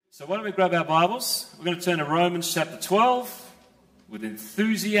So why don't we grab our Bibles? We're going to turn to Romans chapter 12 with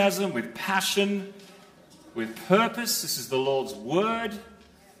enthusiasm, with passion, with purpose. This is the Lord's word,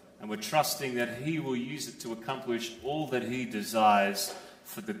 and we're trusting that He will use it to accomplish all that He desires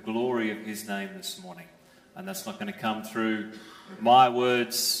for the glory of His name this morning. And that's not going to come through my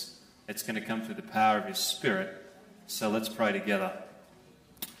words. It's going to come through the power of His Spirit. So let's pray together.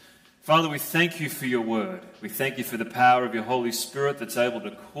 Father, we thank You for Your word. We thank You for the power of Your Holy Spirit that's able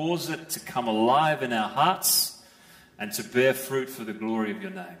to cause it to come alive in our hearts and to bear fruit for the glory of Your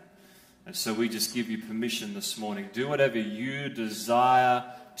name. And so we just give You permission this morning. Do whatever You desire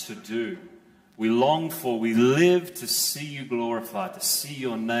to do. We long for, we live to see You glorified, to see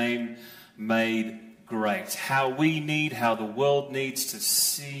Your name made great. How the world needs to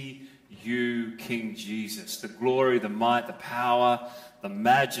see You, King Jesus. The glory, the might, the power, the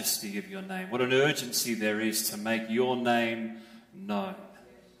majesty of Your name. What an urgency there is to make Your name known,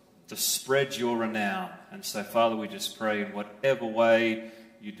 to spread Your renown. And so, Father, we just pray in whatever way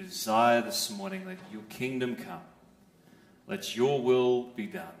You desire this morning, let Your kingdom come. Let Your will be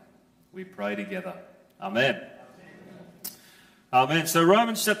done. We pray together. Amen. Amen. So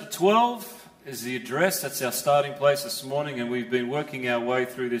Romans chapter 12 is the address. That's our starting place this morning, and we've been working our way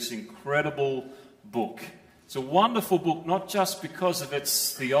through this incredible book. It's a wonderful book, not just because of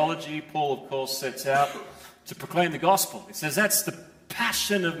its theology. Paul, of course, sets out to proclaim the gospel. He says, that's the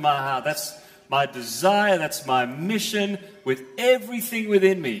passion of my heart. That's my desire. That's my mission with everything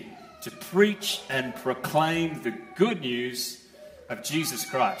within me to preach and proclaim the good news of Jesus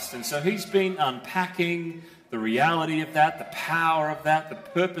Christ. And so he's been unpacking the reality of that, the power of that, the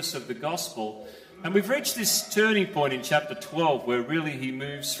purpose of the gospel. And we've reached this turning point in chapter 12 where really he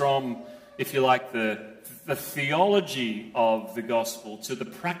moves from, if you like, the theology of the gospel to the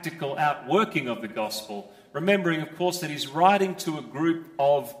practical outworking of the gospel, remembering, of course, that he's writing to a group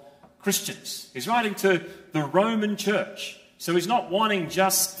of Christians. He's writing to the Roman church. So he's not wanting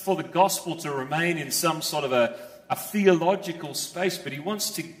just for the gospel to remain in some sort of a theological space, but he wants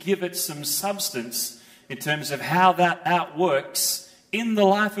to give it some substance in terms of how that outworks in the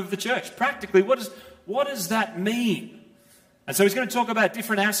life of the church. Practically, what does that mean? And so he's going to talk about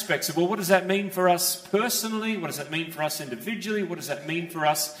different aspects of, well, what does that mean for us personally? What does that mean for us individually? What does that mean for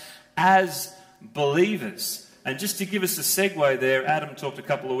us as believers? And just to give us a segue there, Adam talked a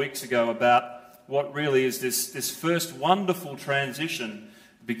couple of weeks ago about what really is this first wonderful transition,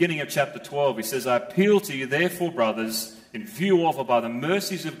 beginning of chapter 12. He says, I appeal to you, therefore, brothers, in view of or by the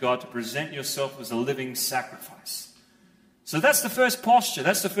mercies of God, to present yourself as a living sacrifice. So that's the first posture.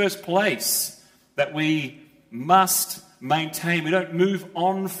 That's the first place that we must maintain. We don't move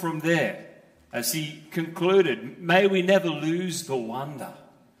on from there. As he concluded, may we never lose the wonder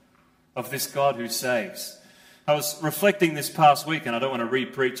of this God who saves. I was reflecting this past week, and I don't want to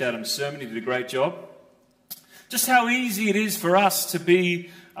re-preach Adam's sermon. He did a great job. Just how easy it is for us to be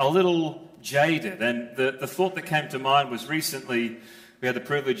a little jaded. And the thought that came to mind was recently we had the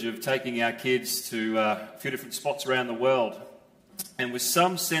privilege of taking our kids to a few different spots around the world. And with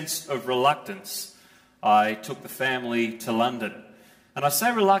some sense of reluctance, I took the family to London. And I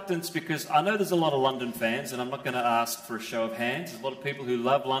say reluctance because I know there's a lot of London fans, and I'm not going to ask for a show of hands. There's a lot of people who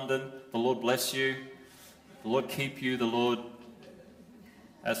love London. The Lord bless you. The Lord keep you. The Lord,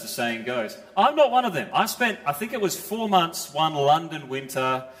 as the saying goes. I'm not one of them. I think it was 4 months, one London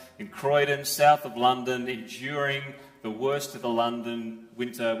winter in Croydon, south of London, enduring the worst of the London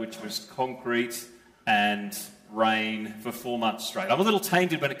winter, which was concrete and rain for 4 months straight. I'm a little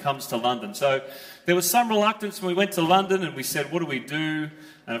tainted when it comes to London. So there was some reluctance when we went to London and we said, what do we do?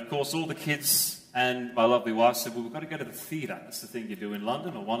 And of course, all the kids and my lovely wife said, well, we've got to go to the theatre. That's the thing you do in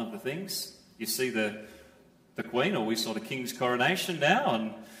London, or one of the things. You see the Queen, or we saw the King's coronation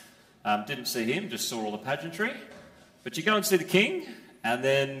now, and didn't see him, just saw all the pageantry. But you go and see the King, and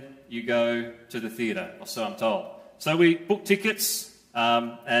then you go to the theatre, or so I'm told. So we booked tickets,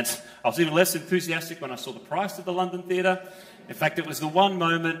 and I was even less enthusiastic when I saw the price of the London Theatre. In fact, it was the one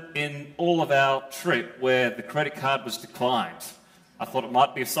moment in all of our trip where the credit card was declined. I thought it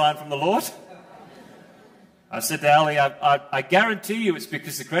might be a sign from the Lord. I said to Ali, I guarantee you it's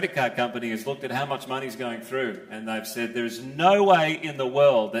because the credit card company has looked at how much money's going through, and they've said there is no way in the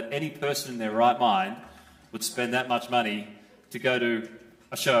world that any person in their right mind would spend that much money to go to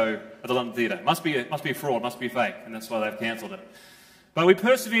a show at the London Theatre. Must be a fraud, must be fake, and that's why they've cancelled it. But we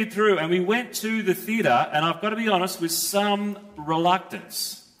persevered through, and we went to the theatre, and I've got to be honest, with some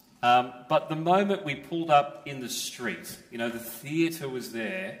reluctance. But the moment we pulled up in the street, the theatre was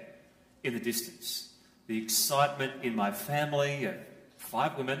there in the distance. The excitement in my family of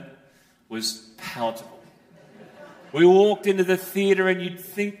 5 women was palatable. We walked into the theatre and you'd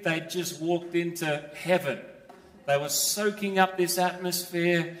think they'd just walked into heaven. They were soaking up this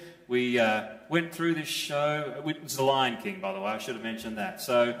atmosphere. We went through this show. It was The Lion King, by the way. I should have mentioned that.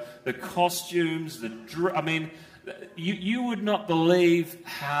 So the costumes, you would not believe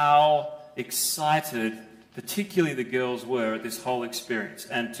how excited particularly the girls were at this whole experience.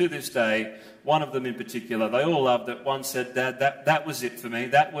 And to this day, one of them in particular, they all loved it. One said, "Dad, that was it for me.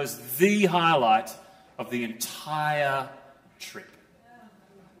 That was the highlight of the entire trip."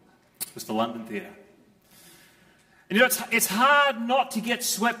 It was the London Theatre. And you know, it's hard not to get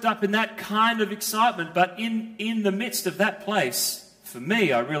swept up in that kind of excitement, but in the midst of that place, for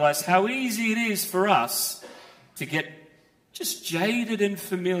me, I realised how easy it is for us to get just jaded and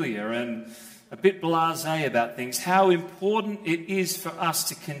familiar and a bit blasé about things, how important it is for us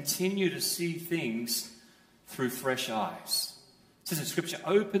to continue to see things through fresh eyes. It says in Scripture,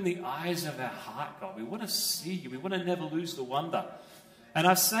 open the eyes of our heart, God. We want to see you. We want to never lose the wonder. And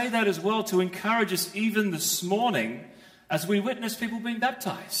I say that as well to encourage us even this morning as we witness people being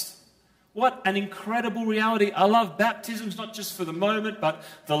baptized. What an incredible reality. I love baptisms, not just for the moment, but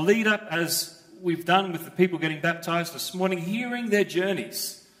the lead up as we've done with the people getting baptized this morning, hearing their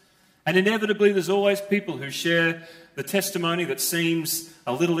journeys. And inevitably there's always people who share the testimony that seems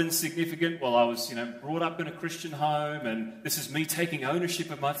a little insignificant. Well, I was, brought up in a Christian home and this is me taking ownership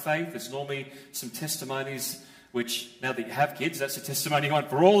of my faith. There's normally some testimonies which, now that you have kids, that's a testimony you want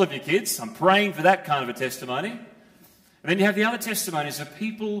for all of your kids. I'm praying for that kind of a testimony. And then you have the other testimonies of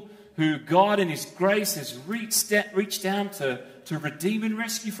people who God in His grace has reached down to redeem and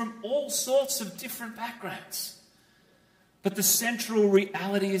rescue from all sorts of different backgrounds. But the central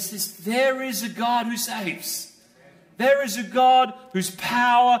reality is this: there is a God who saves. There is a God whose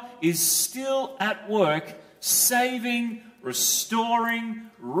power is still at work, saving, restoring,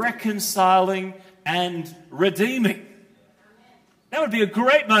 reconciling, and redeeming. That would be a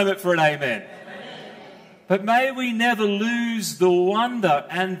great moment for an amen. But may we never lose the wonder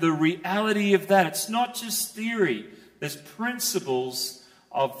and the reality of that. It's not just theory. There's principles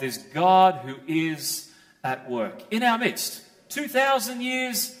of this God who is at work in our midst. 2,000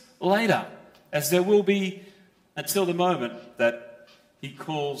 years later, as there will be until the moment that He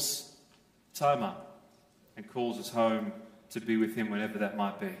calls time up and calls us home to be with Him whenever that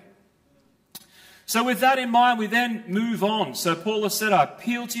might be. So with that in mind, we then move on. So Paul has said, I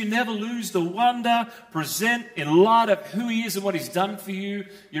appeal to you, never lose the wonder, present in light of who He is and what He's done for you.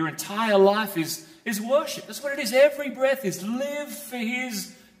 Your entire life is worship. That's what it is. Every breath is live for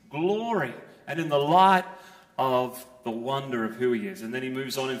His glory and in the light of the wonder of who He is. And then he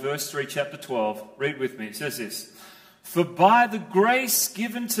moves on in verse 3, chapter 12. Read with me. It says this: For by the grace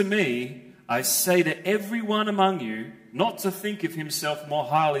given to me, I say to everyone among you, not to think of himself more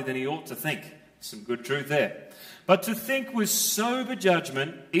highly than he ought to think. Some good truth there. But to think with sober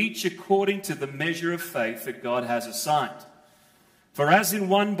judgment, each according to the measure of faith that God has assigned. For as in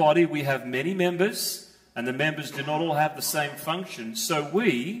one body we have many members, and the members do not all have the same function, so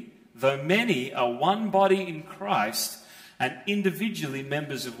we, though many, are one body in Christ, and individually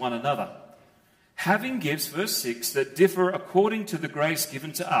members of one another. Having gifts, verse 6, that differ according to the grace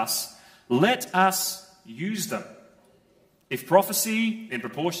given to us, let us use them. If prophecy, in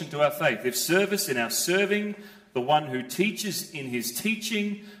proportion to our faith. If service, in our serving. The one who teaches, in his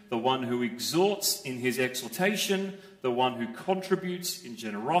teaching. The one who exhorts, in his exhortation. The one who contributes, in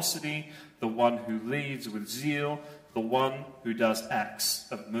generosity. The one who leads, with zeal. The one who does acts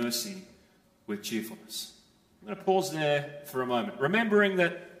of mercy, with cheerfulness. I'm going to pause there for a moment, remembering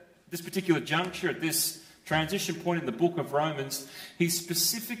that this particular juncture, at this transition point in the book of Romans, he's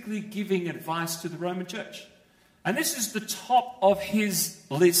specifically giving advice to the Roman church. And this is the top of his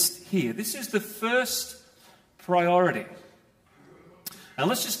list here. This is the first priority. And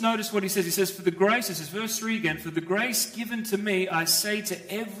let's just notice what he says. He says, for the grace, this is verse 3 again, for the grace given to me, I say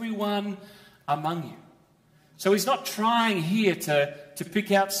to everyone among you. So he's not trying here to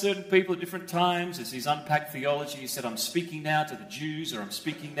pick out certain people at different times. As he's unpacked theology, he said, I'm speaking now to the Jews, or I'm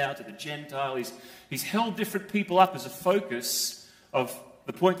speaking now to the Gentile. He's held different people up as a focus of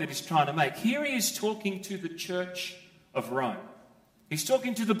the point that he's trying to make. Here he is talking to the church of Rome. He's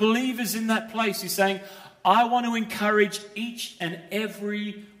talking to the believers in that place. He's saying, I want to encourage each and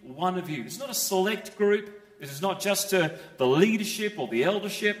every one of you. It's not a select group. This is not just to the leadership or the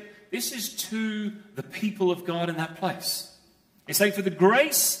eldership. This is to the people of God in that place. He's saying, for the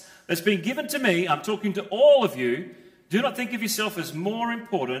grace that's been given to me, I'm talking to all of you. Do not think of yourself as more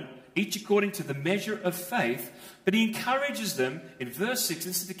important, each according to the measure of faith. But he encourages them in verse 6,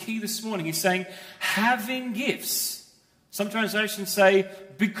 this is the key this morning. He's saying, having gifts Some translations say,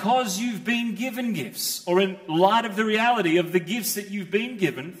 because you've been given gifts, or in light of the reality of the gifts that you've been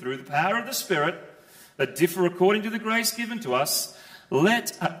given through the power of the Spirit that differ according to the grace given to us,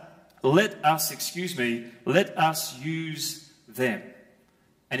 let us use them.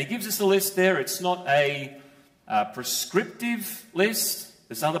 And he gives us a list there. It's not a prescriptive list.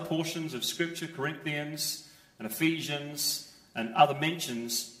 There's other portions of Scripture, Corinthians and Ephesians, and other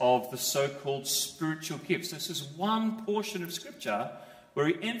mentions of the so-called spiritual gifts. This is one portion of Scripture where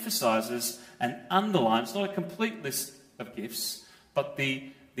he emphasizes and underlines, not a complete list of gifts, but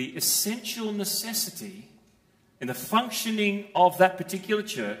the essential necessity in the functioning of that particular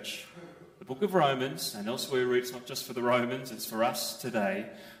church, the book of Romans, and elsewhere we read, it's not just for the Romans, it's for us today,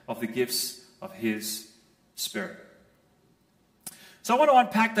 of the gifts of his Spirit. So I want to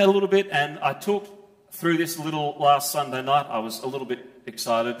unpack that a little bit, and I talked through this a little last Sunday night. I was a little bit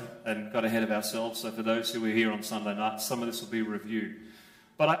excited and got ahead of ourselves. So for those who were here on Sunday night, some of this will be review.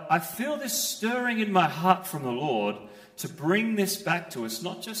 But I feel this stirring in my heart from the Lord to bring this back to us,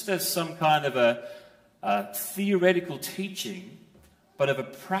 not just as some kind of a theoretical teaching, but of a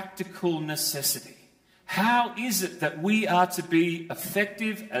practical necessity. How is it that we are to be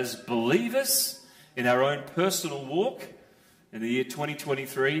effective as believers in our own personal walk in the year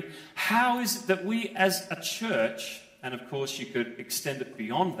 2023? How is it that we as a church, and of course you could extend it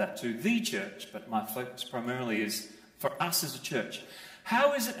beyond that to the church, but my focus primarily is for us as a church.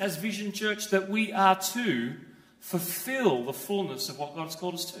 How is it as Vision Church that we are to fulfill the fullness of what God has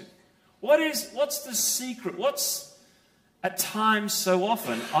called us to? What's the secret? What's at times so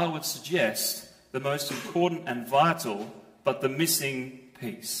often, I would suggest, the most important and vital, but the missing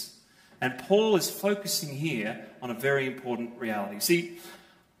piece? And Paul is focusing here on a very important reality. See,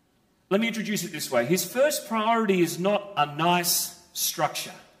 let me introduce it this way. His first priority is not a nice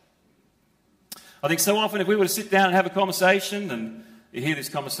structure. I think so often if we were to sit down and have a conversation, and you hear this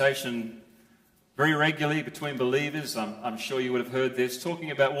conversation very regularly between believers, I'm sure you would have heard this,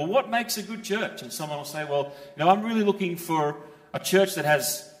 talking about, well, what makes a good church? And someone will say, well, I'm really looking for a church that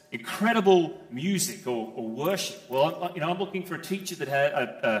has incredible music or worship. Well, I'm looking for a teacher that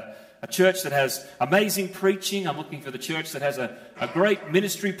has a church that has amazing preaching. I'm looking for the church that has a great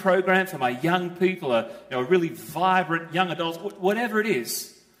ministry program for my young people, a really vibrant young adults, whatever it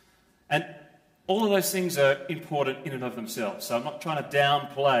is. And all of those things are important in and of themselves. So I'm not trying to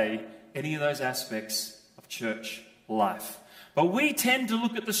downplay any of those aspects of church life. But we tend to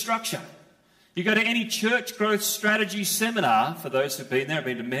look at the structure. You go to any church growth strategy seminar, for those who've been there, I've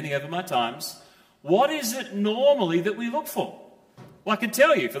been to many over my times, what is it normally that we look for? Well, I can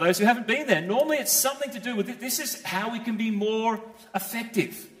tell you, for those who haven't been there, normally it's something to do with it. This is how we can be more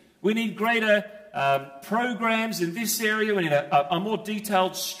effective. We need greater programs in this area. We need a more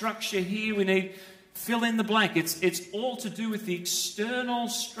detailed structure here. We need fill in the blank. It's all to do with the external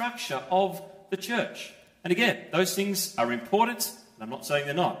structure of the church. And again, those things are important, and I'm not saying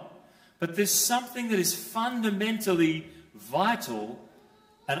they're not. But there's something that is fundamentally vital,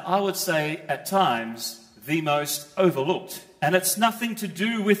 and I would say at times the most overlooked. And it's nothing to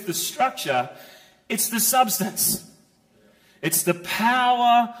do with the structure, it's the substance. It's the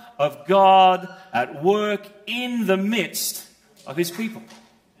power of God at work in the midst of his people.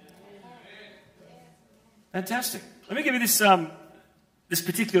 Fantastic. Let me give you this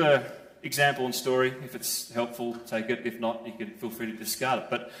particular example and story. If it's helpful, take it. If not, you can feel free to discard it.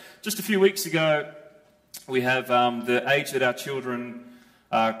 But just a few weeks ago, we have the age that our children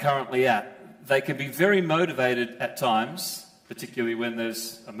are currently at. They can be very motivated at times, particularly when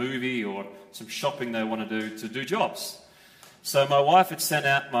there's a movie or some shopping they want to do jobs. So my wife had sent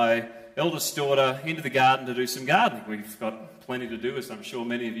out my eldest daughter into the garden to do some gardening. We've got plenty to do, as I'm sure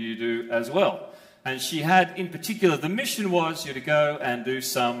many of you do as well. And she had, in particular, the mission was you to go and do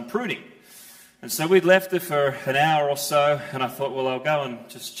some pruning. And so we'd left her for an hour or so, and I thought, well, I'll go and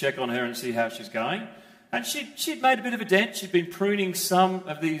just check on her and see how she's going. And she'd made a bit of a dent. She'd been pruning some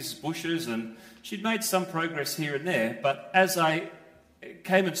of these bushes, and she'd made some progress here and there. But as I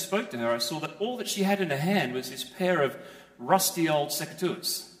came and spoke to her, I saw that all that she had in her hand was this pair of rusty old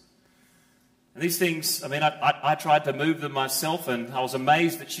secateurs. And these things, I mean, I tried to move them myself, and I was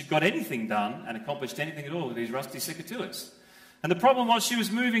amazed that she'd got anything done and accomplished anything at all with these rusty secateurs. And the problem was she was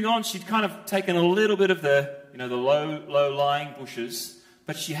moving on. She'd kind of taken a little bit of the low-lying bushes,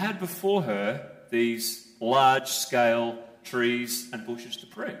 but she had before her these large-scale trees and bushes to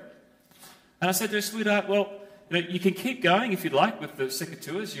prune. And I said to her, sweetheart, well, you can keep going if you'd like with the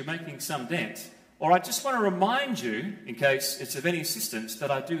secateurs. You're making some dent. Or I just want to remind you, in case it's of any assistance, that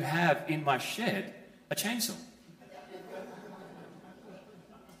I do have in my shed a chainsaw.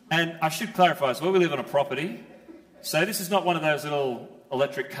 And I should clarify as well, we live on a property, So this is not one of those little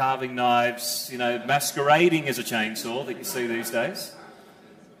electric carving knives, masquerading as a chainsaw that you see these days.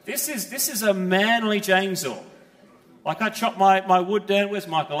 This is a manly chainsaw. Like I chopped my wood down. Where's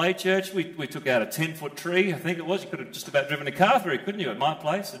Michael A. Church? We took out a 10-foot tree, I think it was. You could have just about driven a car through it, couldn't you, at my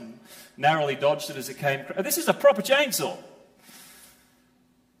place, and narrowly dodged it as it came. This is a proper chainsaw.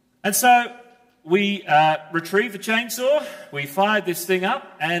 And so we retrieved the chainsaw, we fired this thing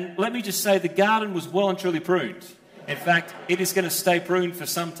up, and let me just say the garden was well and truly pruned. In fact, it is going to stay pruned for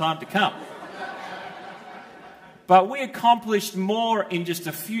some time to come. But we accomplished more in just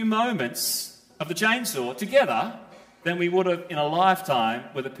a few moments of the chainsaw together than we would have in a lifetime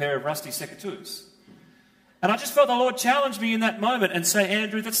with a pair of rusty secateurs. And I just felt the Lord challenge me in that moment and say,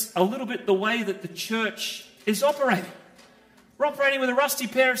 Andrew, that's a little bit the way that the church is operating. We're operating with a rusty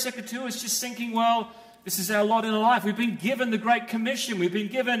pair of secateurs, just thinking, well, this is our lot in life. We've been given the Great Commission. We've been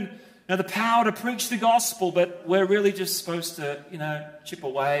given the power to preach the gospel, but we're really just supposed to, chip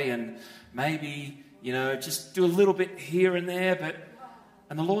away and maybe, just do a little bit here and there.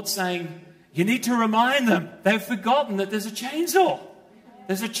 And the Lord's saying, you need to remind them. They've forgotten that there's a chainsaw.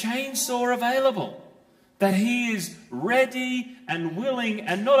 There's a chainsaw available. That He is ready and willing,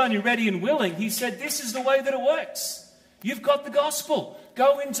 and not only ready and willing, He said this is the way that it works. You've got the gospel.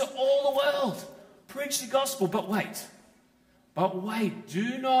 Go into all the world. Preach the gospel, but wait.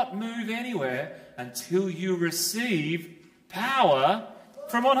 Do not move anywhere until you receive power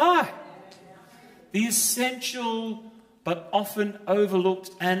from on high. The essential but often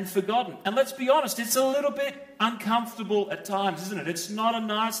overlooked and forgotten. And let's be honest, it's a little bit uncomfortable at times, isn't it? It's not a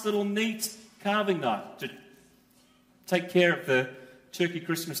nice little neat carving knife to take care of the turkey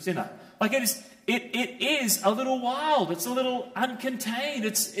Christmas dinner. Like it is a little wild. It's a little uncontained.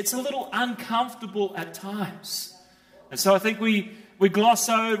 It's a little uncomfortable at times. And so I think we gloss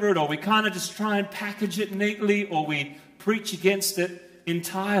over it, or we kind of just try and package it neatly, or we preach against it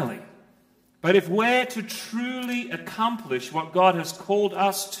entirely. But if we're to truly accomplish what God has called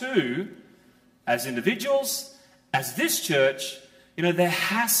us to, as individuals, as this church, there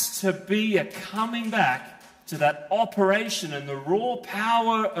has to be a coming back to that operation and the raw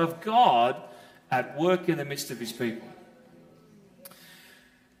power of God at work in the midst of His people.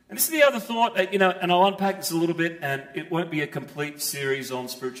 And this is the other thought, and I'll unpack this a little bit, and it won't be a complete series on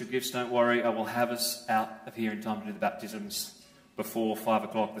spiritual gifts, don't worry. I will have us out of here in time to do the baptisms before 5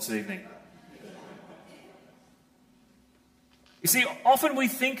 o'clock this evening. You see, often we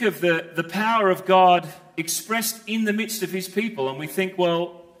think of the power of God expressed in the midst of His people, and we think,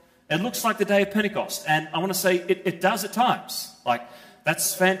 well, it looks like the day of Pentecost. And I want to say it does at times. Like,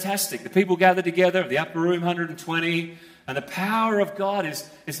 that's fantastic. The people gather together, the upper room, 120, and the power of God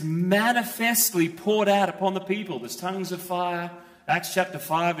is manifestly poured out upon the people. There's tongues of fire. Acts chapter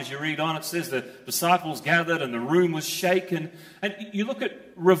 5, as you read on, it says the disciples gathered and the room was shaken. And you look at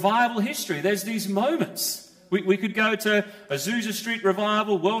revival history, there's these moments. We could go to Azusa Street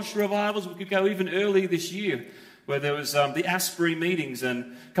revival, Welsh revivals. We could go even early this year where there was the Asbury meetings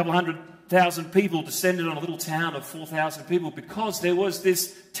and a couple 100,000 people descended on a little town of 4,000 people because there was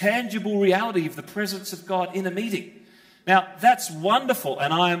this tangible reality of the presence of God in a meeting. Now, that's wonderful,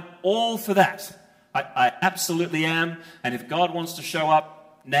 and I am all for that. I absolutely am. And if God wants to show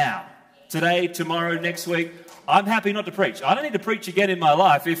up now, today, tomorrow, next week, I'm happy not to preach. I don't need to preach again in my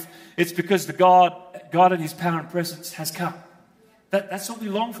life if it's because the God and His power and presence has come. That's what we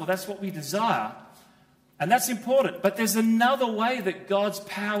long for. That's what we desire. And that's important. But there's another way that God's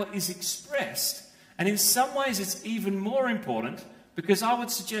power is expressed. And in some ways it's even more important, because I would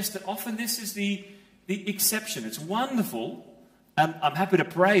suggest that often this is the exception. It's wonderful, and I'm happy to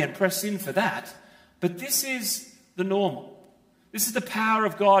pray and press in for that. But this is the normal. This is the power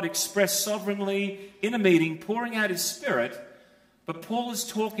of God expressed sovereignly in a meeting, pouring out His Spirit. But Paul is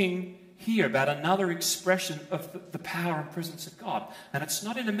talking here about another expression of the power and presence of God. And it's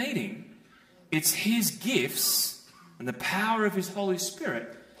not in a meeting. It's His gifts and the power of His Holy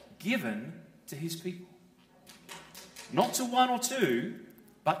Spirit given to His people. Not to one or two,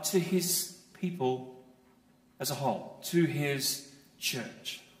 but to His people as a whole, to His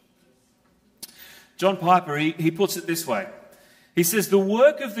church. John Piper, he puts it this way. He says, the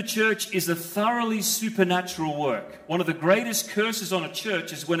work of the church is a thoroughly supernatural work. One of the greatest curses on a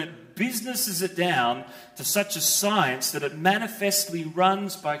church is when it businesses it down to such a science that it manifestly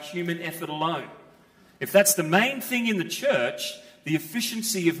runs by human effort alone. If that's the main thing in the church, the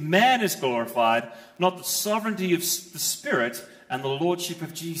efficiency of man is glorified, not the sovereignty of the Spirit and the lordship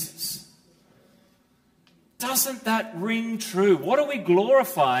of Jesus. Doesn't that ring true? What are we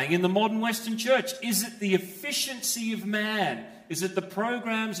glorifying in the modern Western church? Is it the efficiency of man? Is it the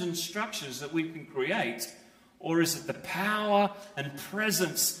programs and structures that we can create? Or is it the power and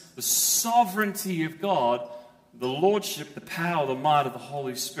presence, the sovereignty of God, the lordship, the power, the might of the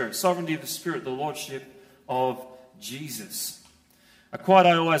Holy Spirit? Sovereignty of the Spirit, the lordship of Jesus. A quote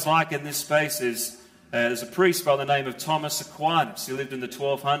I always like in this space is, there's a priest by the name of Thomas Aquinas. He lived in the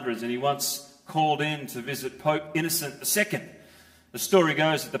 1200s, and he once called in to visit Pope Innocent II. The story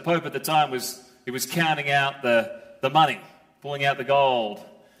goes that the Pope at the time was counting out the money, pulling out the gold.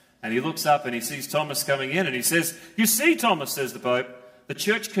 And he looks up and he sees Thomas coming in and he says, "You see, Thomas," says the Pope, "the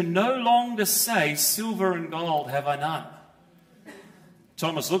church can no longer say, 'Silver and gold have I none.'"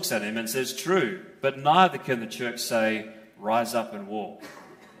 Thomas looks at him and says, "True, but neither can the church say, 'Rise up and walk.'"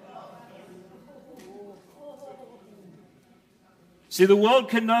 See, the world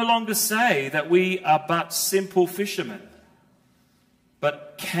can no longer say that we are but simple fishermen.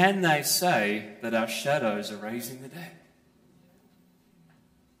 But can they say that our shadows are raising the dead?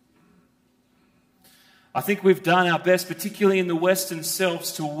 I think we've done our best, particularly in the Western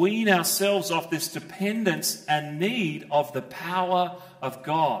selves, to wean ourselves off this dependence and need of the power of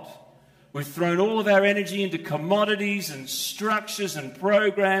God. We've thrown all of our energy into commodities and structures and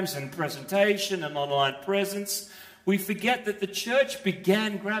programs and presentation and online presence. We forget that the church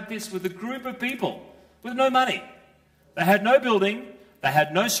began, grab this, with a group of people with no money. They had no building, they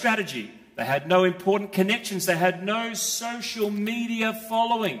had no strategy, they had no important connections, they had no social media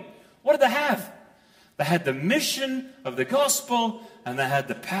following. What did they have? They had the mission of the gospel and they had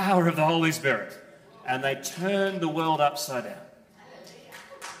the power of the Holy Spirit. And they turned the world upside down.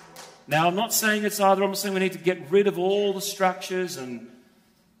 Now, I'm not saying it's either. I'm saying we need to get rid of all the structures,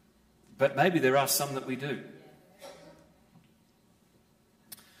 but maybe there are some that we do.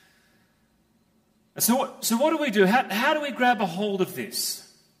 So what do we do? How do we grab a hold of this?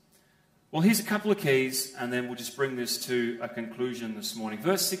 Well, here's a couple of keys, and then we'll just bring this to a conclusion this morning.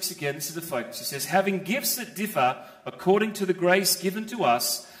 Verse 6 again, this is the focus. It says, "Having gifts that differ according to the grace given to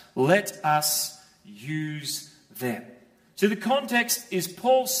us, let us use them." So the context is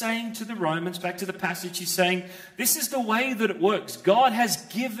Paul saying to the Romans, back to the passage, he's saying, this is the way that it works. God has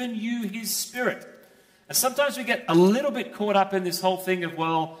given you his Spirit. And sometimes we get a little bit caught up in this whole thing of,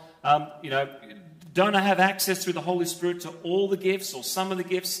 don't I have access through the Holy Spirit to all the gifts or some of the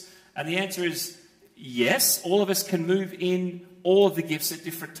gifts? And the answer is yes, all of us can move in all of the gifts at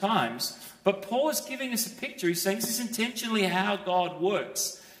different times. But Paul is giving us a picture. He's saying this is intentionally how God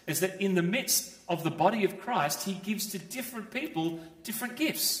works, is that in the midst of the body of Christ, he gives to different people different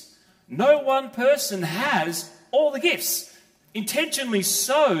gifts. No one person has all the gifts. Intentionally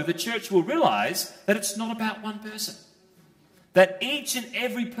so, the church will realize that it's not about one person. That each and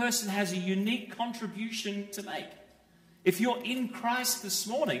every person has a unique contribution to make. If you're in Christ this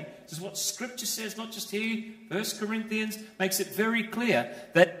morning, this is what Scripture says, not just here. 1 Corinthians makes it very clear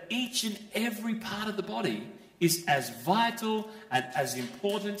that each and every part of the body is as vital and as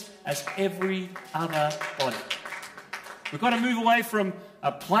important as every other body. We've got to move away from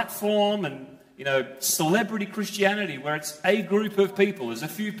a platform and, celebrity Christianity where it's a group of people. There's a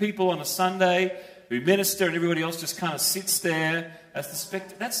few people on a Sunday who minister and everybody else just kind of sits there as the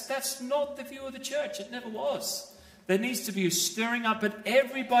spectator. That's not the view of the church. It never was. There needs to be a stirring up and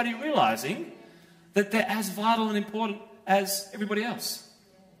everybody realizing that they're as vital and important as everybody else.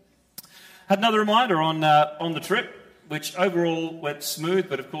 Had another reminder on the trip, which overall went smooth,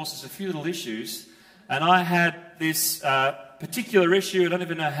 but of course there's a few little issues. And I had this particular issue. I don't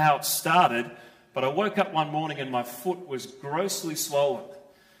even know how it started, but I woke up one morning and my foot was grossly swollen.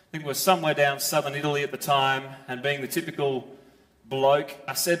 I think it was somewhere down southern Italy at the time, and being the typical bloke,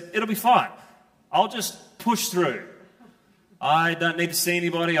 I said, it'll be fine. I'll just push through. I don't need to see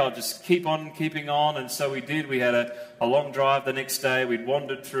anybody. I'll just keep on keeping on. And so we did. We had a long drive the next day. We'd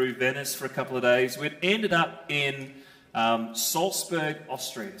wandered through Venice for a couple of days. We'd ended up in Salzburg,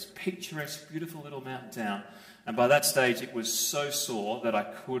 Austria, this picturesque, beautiful little mountain town. And by that stage, it was so sore that I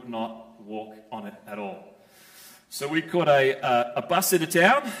could not walk on it at all. So we caught a bus into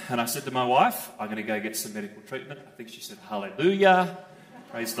town, and I said to my wife, I'm going to go get some medical treatment. I think she said, hallelujah,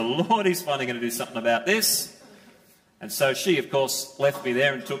 praise the Lord, he's finally going to do something about this. And so she, of course, left me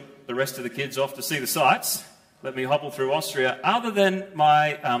there and took the rest of the kids off to see the sights, let me hobble through Austria, other than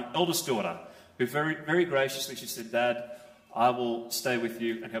my eldest daughter, who very, very graciously, she said, Dad, I will stay with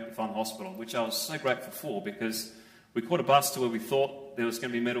you and help you find a hospital, which I was so grateful for, because we caught a bus to where we thought there was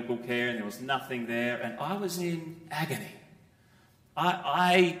going to be medical care and there was nothing there, and I was in agony.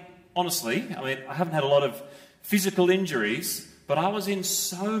 I honestly, I haven't had a lot of physical injuries, but I was in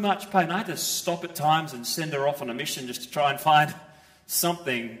so much pain. I had to stop at times and send her off on a mission just to try and find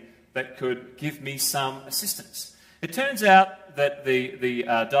something that could give me some assistance. It turns out that the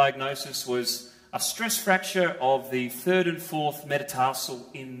diagnosis was a stress fracture of the third and fourth metatarsal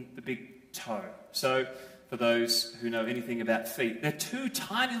in the big toe. So, for those who know anything about feet, they're two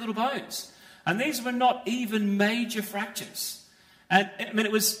tiny little bones. And these were not even major fractures. And I mean,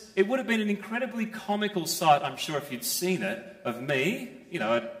 it would have been an incredibly comical sight, I'm sure, if you'd seen it, of me,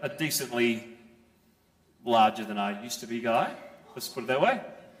 a decently larger than I used to be guy, let's put it that way,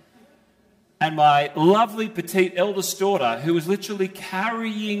 and my lovely petite eldest daughter, who was literally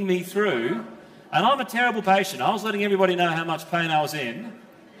carrying me through, and I'm a terrible patient. I was letting everybody know how much pain I was in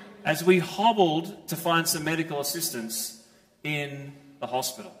as we hobbled to find some medical assistance in the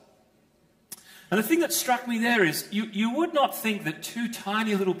hospital. And the thing that struck me there is you would not think that two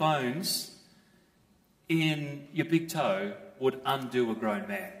tiny little bones in your big toe would undo a grown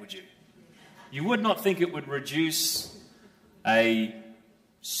man, would you? You would not think it would reduce a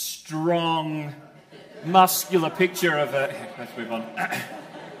strong, muscular picture of a... Let's move on.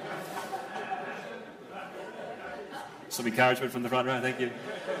 Some encouragement from the front row, thank you.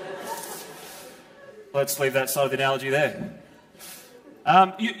 Let's leave that side of the analogy there.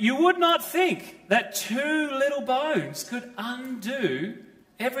 You would not think that two little bones could undo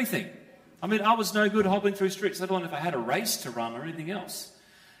everything. I mean, I was no good hobbling through streets, let alone if I had a race to run or anything else.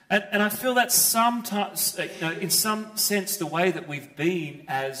 And I feel that sometimes, in some sense, the way that we've been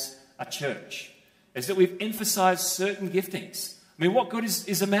as a church is that we've emphasized certain giftings. I mean, what good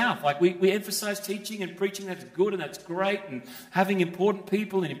is a mouth? Like, we emphasize teaching and preaching, that's good and that's great, and having important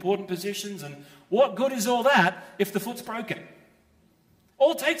people in important positions. And what good is all that if the foot's broken?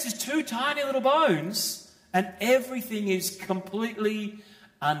 All it takes is two tiny little bones and everything is completely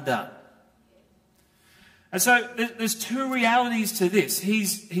undone. And so there's two realities to this.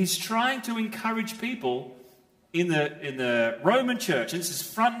 He's trying to encourage people in the Roman church, and this is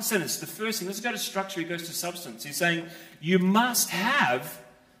front and center. It's the first thing. Let's go to structure. He goes to substance. He's saying you must have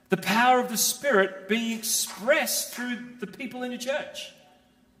the power of the Spirit being expressed through the people in the church.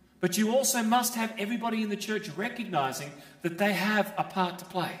 But you also must have everybody in the church recognizing that they have a part to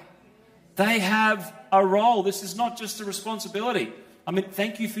play. They have a role. This is not just a responsibility. I mean,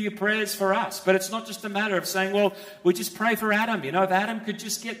 thank you for your prayers for us. But it's not just a matter of saying, well, we just pray for Adam. If Adam could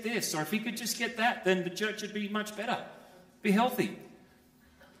just get this, or if he could just get that, then the church would be much better. Be healthy.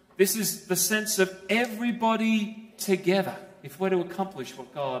 This is the sense of everybody together if we're to accomplish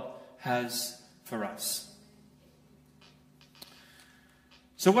what God has for us.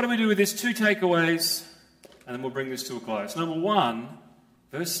 So what do we do with this? Two takeaways, and then we'll bring this to a close. Number one,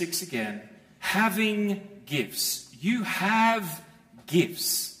 verse 6 again, having gifts. You have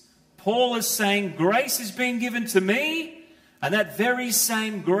gifts. Paul is saying grace has been given to me, and that very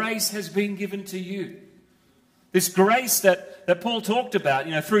same grace has been given to you. This grace that Paul talked about,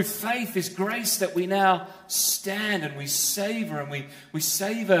 through faith, this grace that we now stand and we savor, and we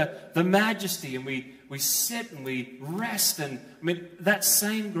savor the majesty, and we sit and we rest. And I mean, that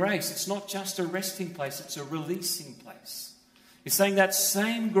same grace, it's not just a resting place, it's a releasing place. He's saying that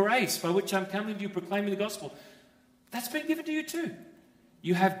same grace by which I'm coming to you proclaiming the gospel, that's been given to you too.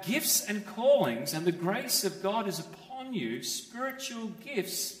 You have gifts and callings, and the grace of God is upon you, spiritual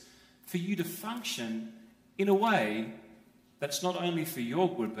gifts for you to function in a way that's not only for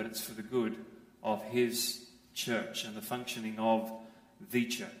your good, but it's for the good of His church and the functioning of the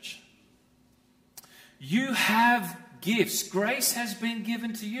church. You have gifts. Grace has been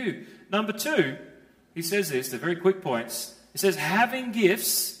given to you. Number two, he says this, they're very quick points. He says, having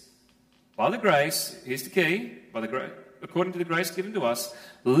gifts by the grace, here's the key, according to the grace given to us,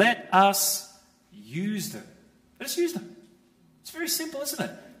 let us use them. Let us use them. It's very simple, isn't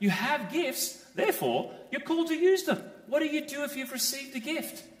it? You have gifts, therefore, you're called to use them. What do you do if you've received a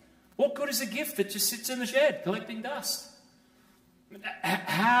gift? What good is a gift that just sits in the shed collecting dust?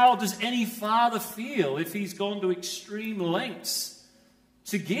 How does any father feel if he's gone to extreme lengths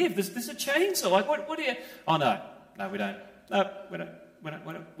to give? There's a chainsaw. Like, what do you... Oh, no, we don't. No, we don't.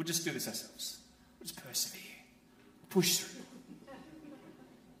 We'll just do this ourselves. We'll just persevere. Push through.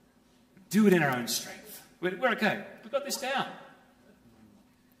 Do it in our own strength. We're okay. We've got this down.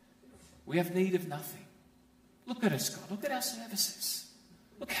 We have need of nothing. Look at us, God. Look at our services.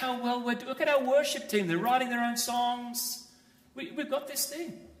 Look how well we're doing. Look at our worship team. They're writing their own songs. We've got this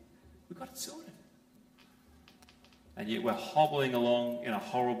thing. We've got it sorted. And yet we're hobbling along in a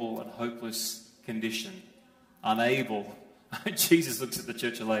horrible and hopeless condition, unable. Jesus looks at the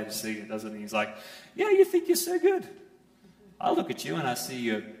church of Laodicea, doesn't he? He's like, yeah, you think you're so good. I look at you and I see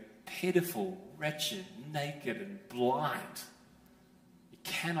you're pitiful, wretched, naked, and blind. You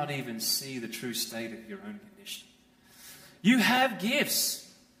cannot even see the true state of your own condition. You have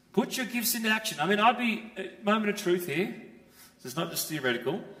gifts. Put your gifts into action. I mean, I'd be a moment of truth here. This is not just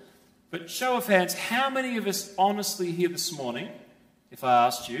theoretical. But show of hands, how many of us honestly here this morning, if I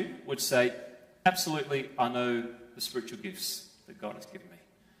asked you, would say, absolutely, I know the spiritual gifts that God has given me?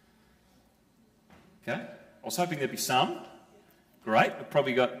 Okay? I was hoping there'd be some. Great. We've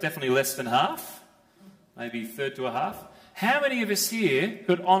probably got definitely less than half, maybe a third to a half. How many of us here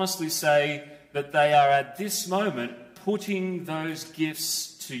could honestly say that they are at this moment putting those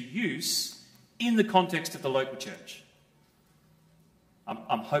gifts to use in the context of the local church?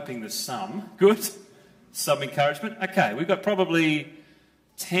 I'm hoping there's some. Good. Some encouragement. Okay, we've got probably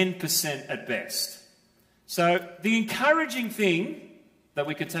 10% at best. So the encouraging thing that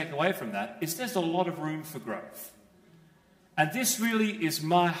we can take away from that is there's a lot of room for growth. And this really is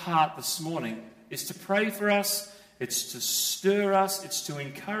my heart this morning, is to pray for us, it's to stir us, it's to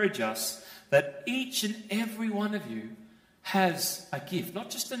encourage us that each and every one of you has a gift, not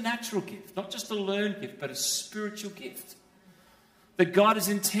just a natural gift, not just a learned gift, but a spiritual gift. That God has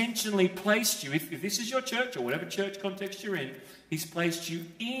intentionally placed you, if this is your church or whatever church context you're in, He's placed you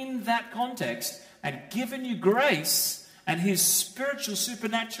in that context and given you grace and His spiritual,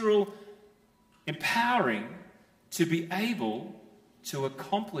 supernatural empowering to be able to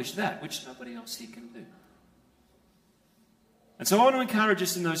accomplish that, which nobody else here can do. And so I want to encourage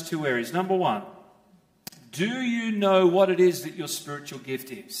us in those two areas. Number one, do you know what it is that your spiritual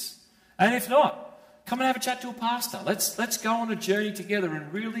gift is? And if not, come and have a chat to a pastor. Let's go on a journey together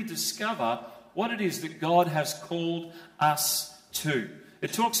and really discover what it is that God has called us to.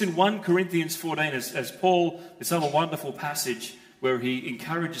 It talks in 1 Corinthians 14 as Paul, this other wonderful passage where he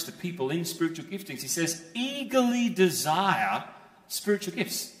encourages the people in spiritual giftings. He says, eagerly desire spiritual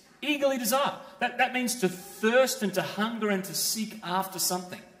gifts. Eagerly desire. That means to thirst and to hunger and to seek after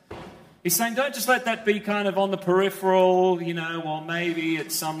something. He's saying, don't just let that be kind of on the peripheral, or maybe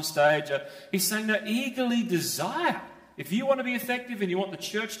at some stage. He's saying, no, eagerly desire. If you want to be effective and you want the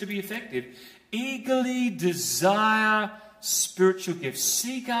church to be effective, eagerly desire spiritual gifts.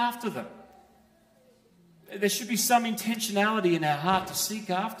 Seek after them. There should be some intentionality in our heart to seek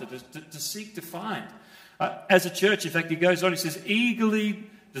after, to seek to find. As a church, in fact, he goes on, he says, eagerly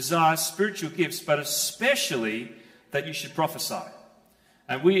desire spiritual gifts, but especially that you should prophesy.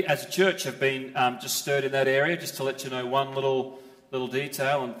 And we, as a church, have been just stirred in that area. Just to let you know one little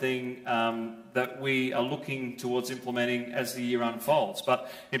detail and thing that we are looking towards implementing as the year unfolds. But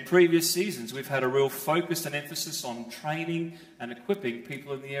in previous seasons, we've had a real focus and emphasis on training and equipping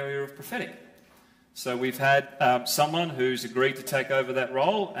people in the area of prophetic. So we've had someone who's agreed to take over that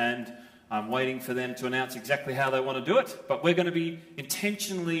role, and I'm waiting for them to announce exactly how they want to do it. But we're going to be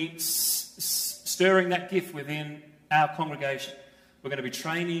intentionally stirring that gift within our congregation. We're going to be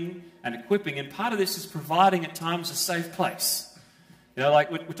training and equipping, and part of this is providing at times a safe place.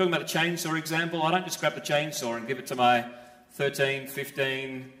 Like we're talking about a chainsaw example. I don't just grab the chainsaw and give it to my 13,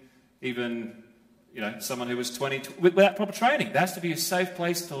 15, even, someone who was 20, without proper training. There has to be a safe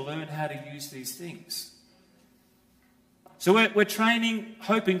place to learn how to use these things. So we're training,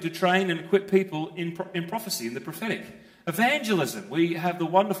 hoping to train and equip people in prophecy, in the prophetic. Evangelism. We have the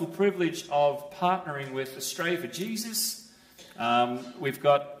wonderful privilege of partnering with Australia for Jesus. We've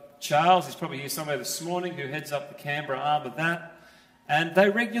got Charles, he's probably here somewhere this morning, who heads up the Canberra arm of that. And they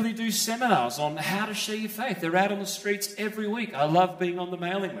regularly do seminars on how to share your faith. They're out on the streets every week. I love being on the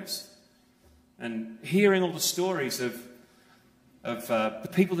mailing list and hearing all the stories of the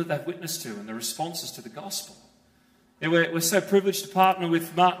people that they've witnessed to and the responses to the gospel. We're so privileged to partner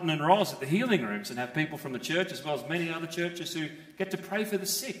with Martin and Roz at the healing rooms and have people from the church as well as many other churches who get to pray for the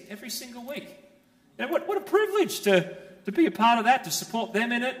sick every single week. What a privilege to be a part of that, to support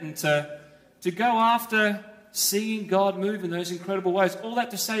them in it, and to go after seeing God move in those incredible ways. All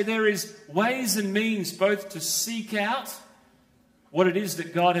that to say, there is ways and means both to seek out what it is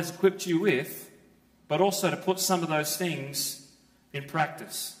that God has equipped you with, but also to put some of those things in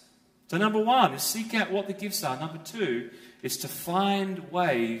practice. So number one is seek out what the gifts are. Number two is to find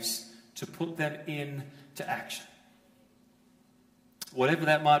ways to put them into action. Whatever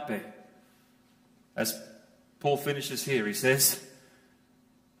that might be. As Paul finishes here, he says,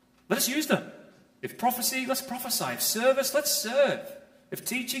 let's use them. If prophecy, let's prophesy. If service, let's serve. If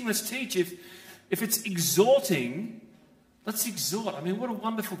teaching, let's teach. If it's exhorting, let's exhort. I mean, what a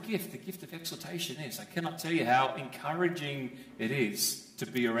wonderful gift the gift of exhortation is. I cannot tell you how encouraging it is to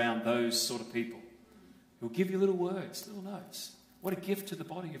be around those sort of people who will give you little words, little notes. What a gift to the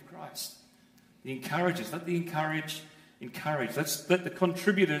body of Christ. The encouragers, let the encourage. Let the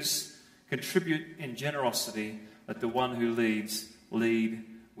contributors contribute in generosity. Let the one who leads lead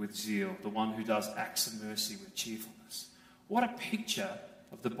with zeal. The one who does acts of mercy with cheerfulness. What a picture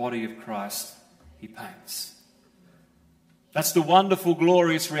of the body of Christ he paints. That's the wonderful,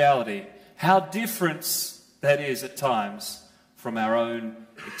 glorious reality. How different that is at times from our own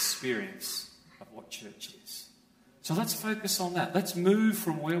experience of what church is. So let's focus on that. Let's move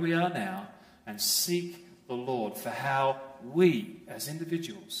from where we are now and seek the Lord for how we, as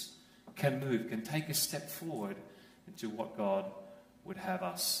individuals, can move, can take a step forward into what God would have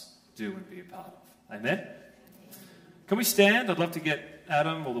us do and be a part of. Amen? Can we stand? I'd love to get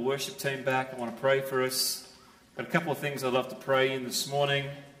Adam or the worship team back. I want to pray for us. Got a couple of things I'd love to pray in this morning.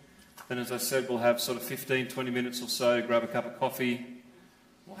 Then, as I said, we'll have sort of 15, 20 minutes or so, grab a cup of coffee.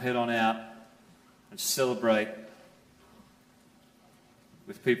 We'll head on out and celebrate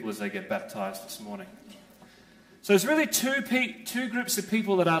with people as they get baptized this morning. So there's really two groups of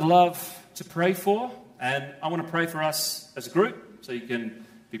people that I'd love to pray for. And I want to pray for us as a group, so you can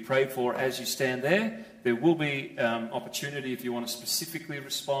be prayed for as you stand there. There will be opportunity if you want to specifically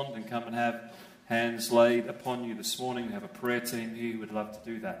respond and come and have hands laid upon you this morning. We have a prayer team here who would love to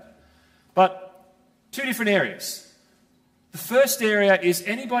do that. But two different areas. The first area is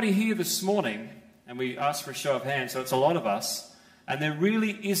anybody here this morning, and we ask for a show of hands, so it's a lot of us, and there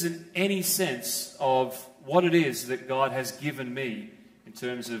really isn't any sense of what it is that God has given me in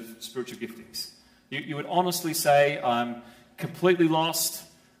terms of spiritual giftings. You would honestly say, I'm completely lost,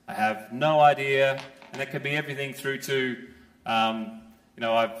 I have no idea, and that could be everything through to,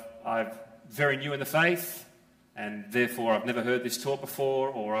 I've very new in the faith, and therefore I've never heard this taught before,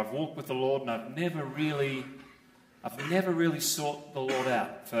 or I've walked with the Lord and I've never really sought the Lord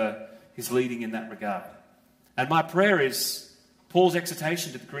out for his leading in that regard. And my prayer is Paul's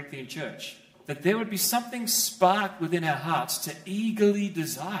exhortation to the Corinthian church, that there would be something sparked within our hearts to eagerly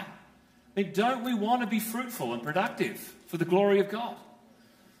desire. I mean, don't we want to be fruitful and productive for the glory of God?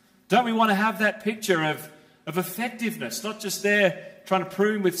 Don't we want to have that picture of effectiveness, not just there trying to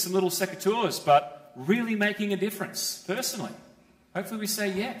prune with some little secateurs, but really making a difference personally? Hopefully we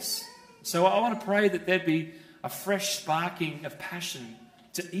say yes. So I want to pray that there'd be a fresh sparking of passion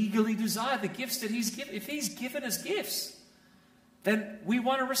to eagerly desire the gifts that he's given. If he's given us gifts, then we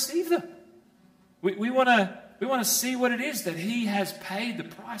want to receive them. We want to see what it is that he has paid the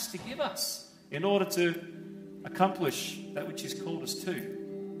price to give us in order to accomplish that which he's called us to.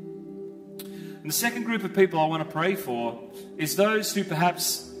 And the second group of people I want to pray for is those who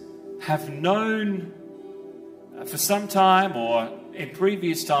perhaps have known for some time or in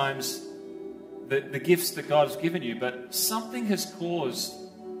previous times the gifts that God has given you, but something has caused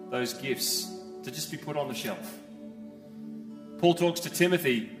those gifts to just be put on the shelf. Paul talks to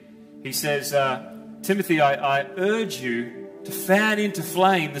Timothy. He says, Timothy, I urge you to fan into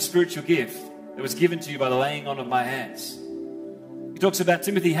flame the spiritual gift that was given to you by the laying on of my hands. He talks about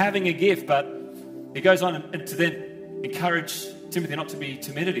Timothy having a gift, but he goes on and to then encourage Timothy not to be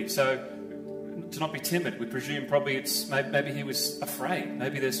timidity, so to not be timid. We presume probably maybe he was afraid.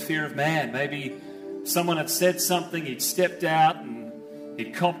 Maybe there's fear of man. Maybe someone had said something, he'd stepped out and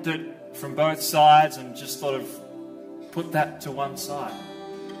he'd copped it from both sides and just sort of put that to one side.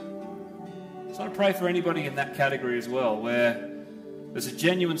 So I pray for anybody in that category as well, where there's a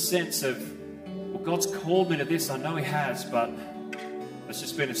genuine sense of, well, God's called me to this, I know he has, but it's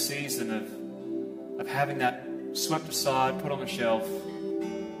just been a season of having that swept aside, put on the shelf,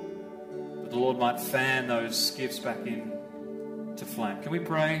 that the Lord might fan those gifts back in to flame. Can we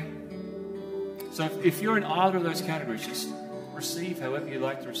pray? So if you're in either of those categories, just receive however you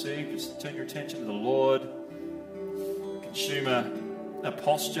like to receive. Just turn your attention to the Lord. Consume a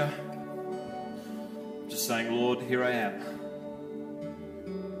posture. Just saying, Lord, here I am.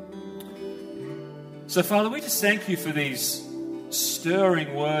 So, Father, we just thank you for these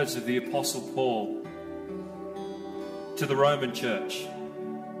stirring words of the Apostle Paul to the Roman church.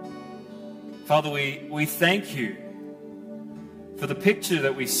 Father, we thank you for the picture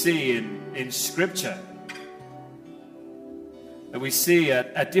that we see in Scripture, that we see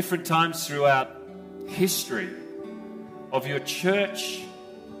at different times throughout history of your church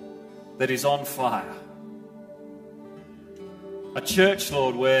that is on fire. A church,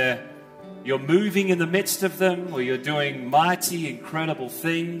 Lord, where you're moving in the midst of them, where you're doing mighty, incredible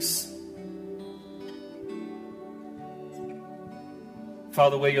things.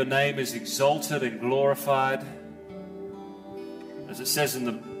 Father, where your name is exalted and glorified, as it says in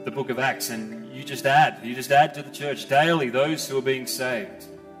the book of Acts, and you just add to the church daily those who are being saved.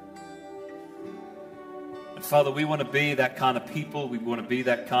 And Father, we want to be that kind of people. We want to be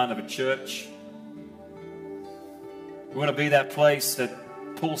that kind of a church. We want to be that place that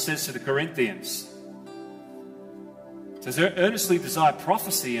Paul says to the Corinthians, says, earnestly desire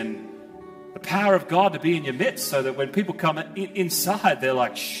prophecy and the power of God to be in your midst, so that when people come inside, they're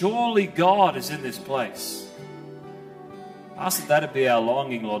like, surely God is in this place. ask that would be our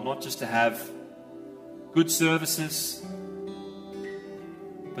longing, Lord, not just to have good services,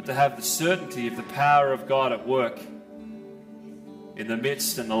 but to have the certainty of the power of God at work in the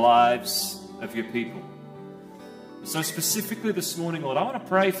midst and the lives of your people. So specifically this morning, Lord, I want to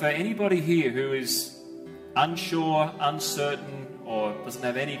pray for anybody here who is unsure, uncertain, or doesn't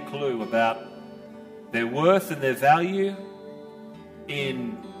have any clue about their worth and their value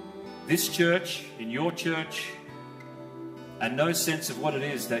in this church, in your church, and no sense of what it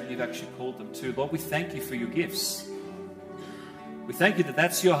is that you've actually called them to. Lord, we thank you for your gifts. We thank you that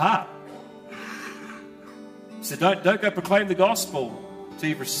that's your heart. So don't go proclaim the gospel till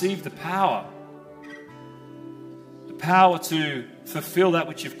you've received the power to fulfill that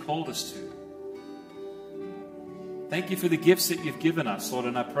which you've called us to. Thank you for the gifts that you've given us, Lord,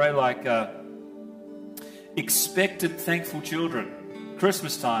 and I pray like expectant, thankful children,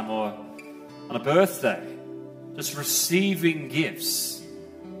 Christmas time or on a birthday, just receiving gifts.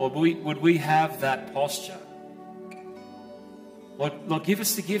 Lord, would we have that posture? Lord, give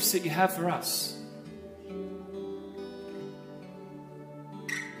us the gifts that you have for us.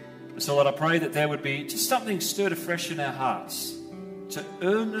 So, Lord, I pray that there would be just something stirred afresh in our hearts to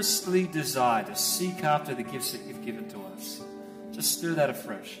earnestly desire to seek after the gifts that you've given to us. Just stir that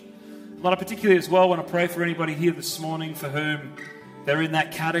afresh. Lord, I particularly as well want to pray for anybody here this morning for whom they're in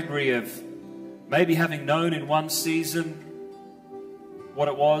that category of maybe having known in one season what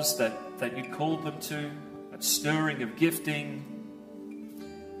it was that you called them to, that stirring of gifting,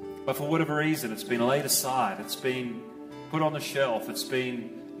 but for whatever reason it's been laid aside, it's been put on the shelf, it's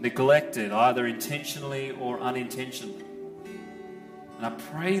been neglected, either intentionally or unintentionally. And I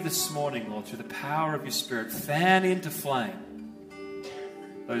pray this morning, Lord, through the power of your Spirit, fan into flame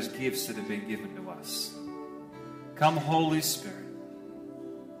those gifts that have been given to us. Come, Holy Spirit.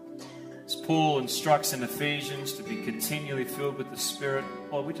 As Paul instructs in Ephesians to be continually filled with the Spirit,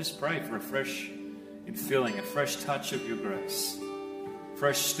 Lord, we just pray for a fresh infilling, a fresh touch of your grace,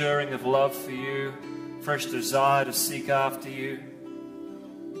 fresh stirring of love for you, fresh desire to seek after you.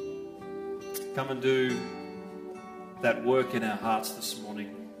 Come and do that work in our hearts this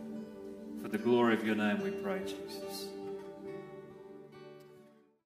morning. For the glory of your name we pray, Jesus.